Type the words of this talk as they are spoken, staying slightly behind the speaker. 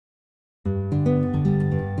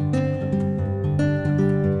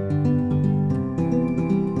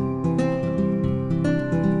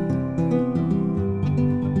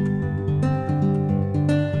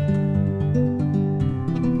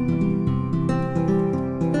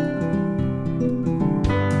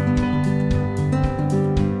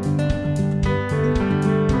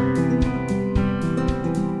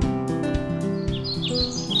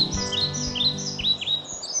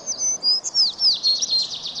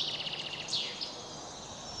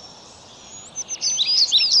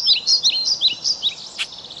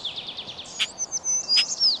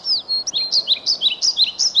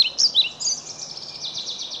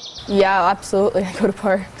Yeah, absolutely. I go to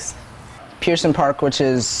parks. Pearson Park, which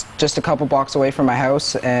is just a couple blocks away from my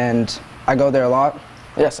house, and I go there a lot.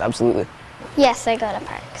 Yes, absolutely. Yes, I go to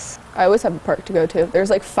parks. I always have a park to go to. There's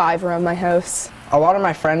like 5 around my house. A lot of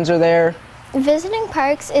my friends are there. Visiting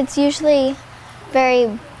parks, it's usually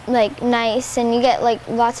very nice, and you get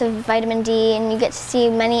lots of vitamin D, and you get to see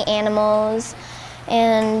many animals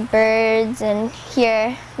and birds and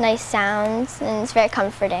hear nice sounds, and it's very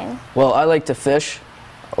comforting. Well, I like to fish.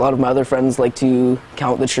 A lot of my other friends like to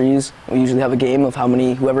count the trees. We usually have a game of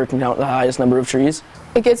whoever can count the highest number of trees.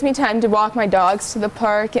 It gives me time to walk my dogs to the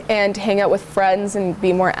park and hang out with friends and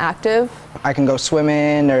be more active. I can go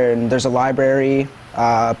swimming, or there's a library,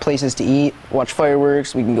 places to eat. Watch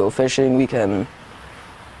fireworks, we can go fishing, we can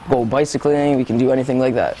go bicycling, we can do anything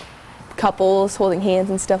like that. Couples holding hands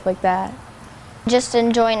and stuff like that. Just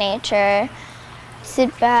enjoy nature,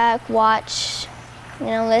 sit back, watch,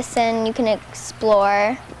 listen, you can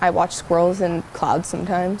explore. I watch squirrels and clouds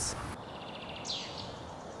sometimes.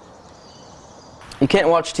 You can't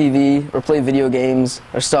watch TV or play video games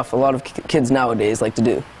or stuff a lot of kids nowadays like to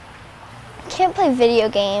do. You can't play video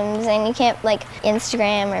games, and you can't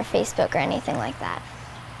Instagram or Facebook or anything like that.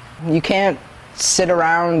 You can't sit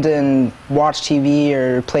around and watch TV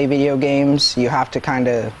or play video games. You have to kind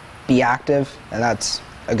of be active, and that's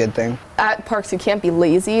a good thing. At parks, you can't be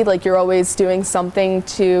lazy. You're always doing something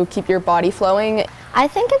to keep your body flowing. I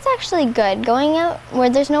think it's actually good going out where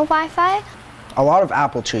there's no Wi-Fi. A lot of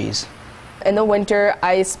apple trees. In the winter,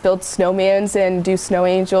 I build snowmans and do snow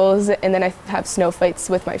angels, and then I have snow fights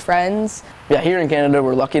with my friends. Yeah, here in Canada,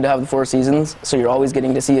 we're lucky to have the 4 seasons, so you're always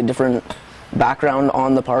getting to see a different background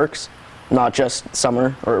on the parks, not just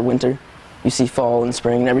summer or winter. You see fall and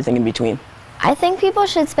spring and everything in between. I think people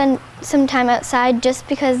should spend some time outside, just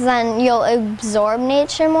because then you'll absorb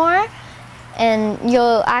nature more, and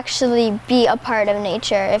you'll actually be a part of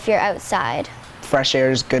nature if you're outside. Fresh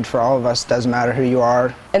air is good for all of us, doesn't matter who you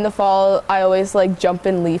are. In the fall, I always jump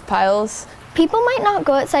in leaf piles. People might not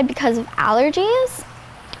go outside because of allergies.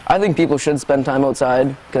 I think people should spend time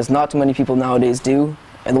outside, because not too many people nowadays do.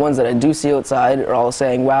 And the ones that I do see outside are all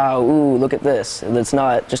saying, wow, ooh, look at this. And it's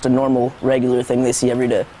not just a normal, regular thing they see every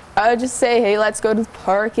day. I would just say, hey, let's go to the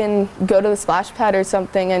park and go to the splash pad or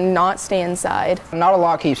something and not stay inside. Not a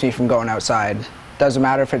lot keeps me from going outside. Doesn't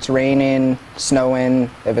matter if it's raining,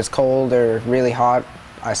 snowing, if it's cold or really hot,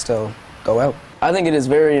 I still go out. I think it is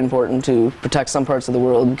very important to protect some parts of the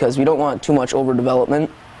world, because we don't want too much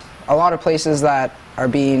overdevelopment. A lot of places that are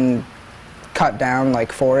being cut down,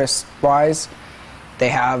 like forest-wise, they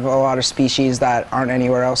have a lot of species that aren't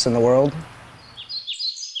anywhere else in the world.